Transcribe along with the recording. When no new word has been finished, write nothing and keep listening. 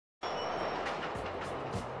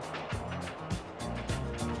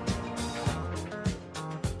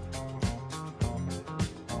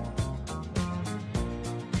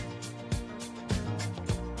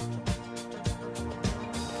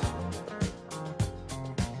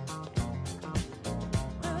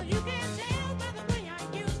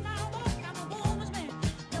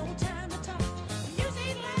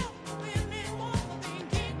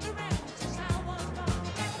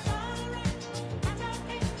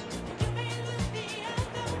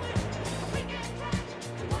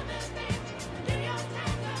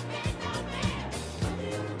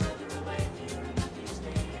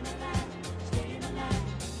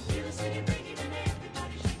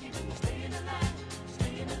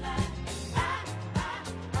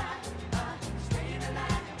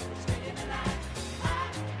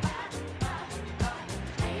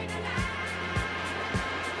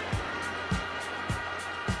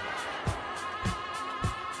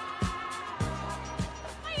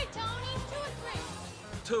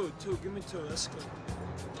Two. Give me two. That's good.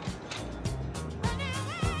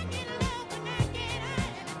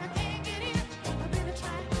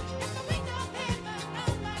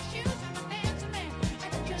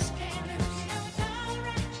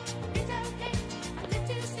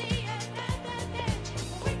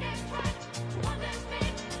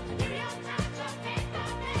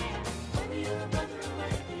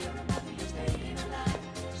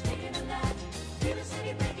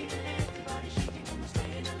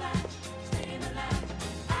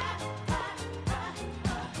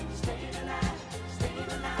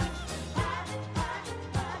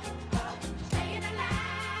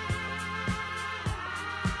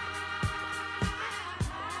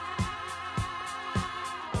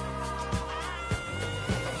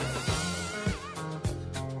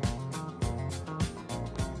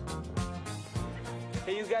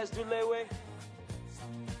 Hey, you guys do layaway?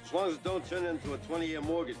 As long as it don't turn into a 20-year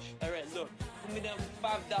mortgage. All right, look. Put me down for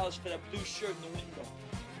 $5 for that blue shirt in the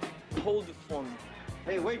window. Hold it for me.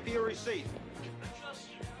 Hey, wait for your receipt.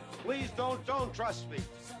 Please don't trust me.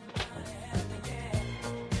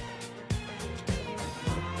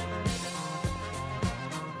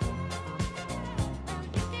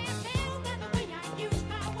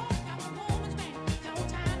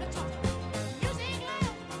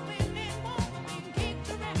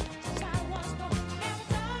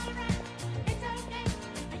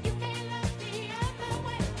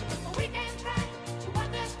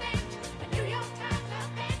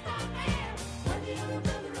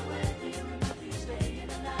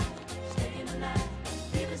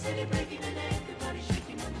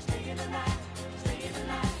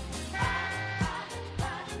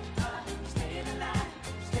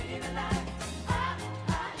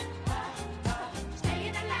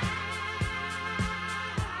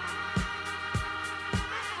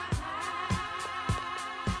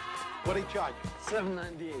 What do he charge you?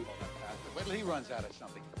 $7.98. Wait till he runs out of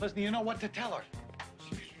something. Listen, you know what to tell her.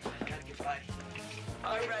 Gotta get by.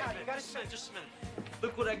 All right, man. Just a minute.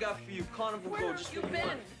 Look what I got for you. Carnival Gold. Just Where for have you you.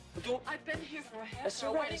 been? Don't. I've been here for a half That's hour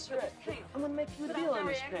all right. waiting That's for all this right. thing. I'm gonna make you a But deal I'm on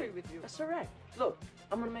very this angry pen. with you. That's all right. Look,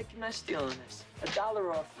 I'm gonna make you a nice deal on this.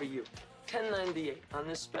 $1 off for you. $10.98 on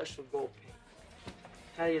this special gold pen.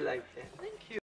 How you like that? Thank you.